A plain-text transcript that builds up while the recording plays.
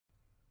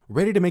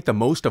Ready to make the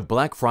most of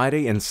Black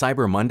Friday and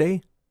Cyber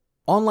Monday?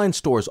 Online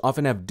stores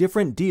often have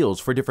different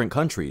deals for different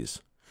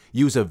countries.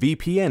 Use a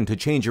VPN to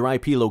change your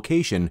IP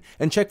location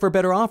and check for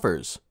better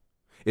offers.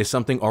 Is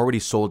something already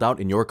sold out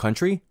in your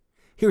country?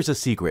 Here's a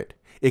secret: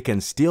 it can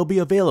still be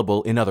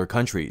available in other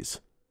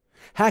countries.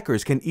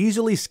 Hackers can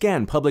easily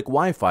scan public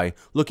Wi-Fi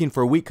looking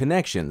for weak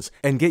connections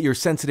and get your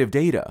sensitive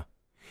data.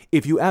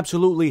 If you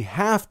absolutely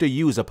have to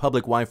use a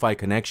public Wi-Fi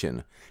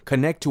connection,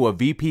 connect to a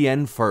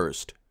VPN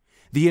first.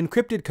 The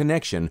encrypted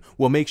connection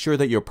will make sure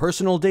that your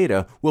personal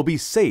data will be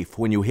safe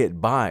when you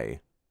hit buy.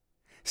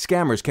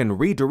 Scammers can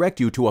redirect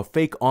you to a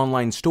fake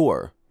online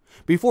store.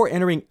 Before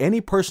entering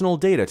any personal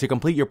data to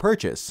complete your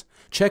purchase,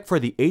 check for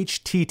the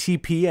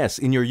HTTPS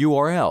in your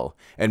URL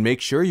and make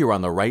sure you're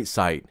on the right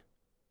site.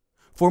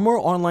 For more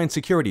online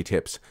security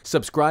tips,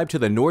 subscribe to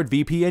the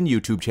NordVPN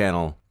YouTube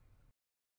channel.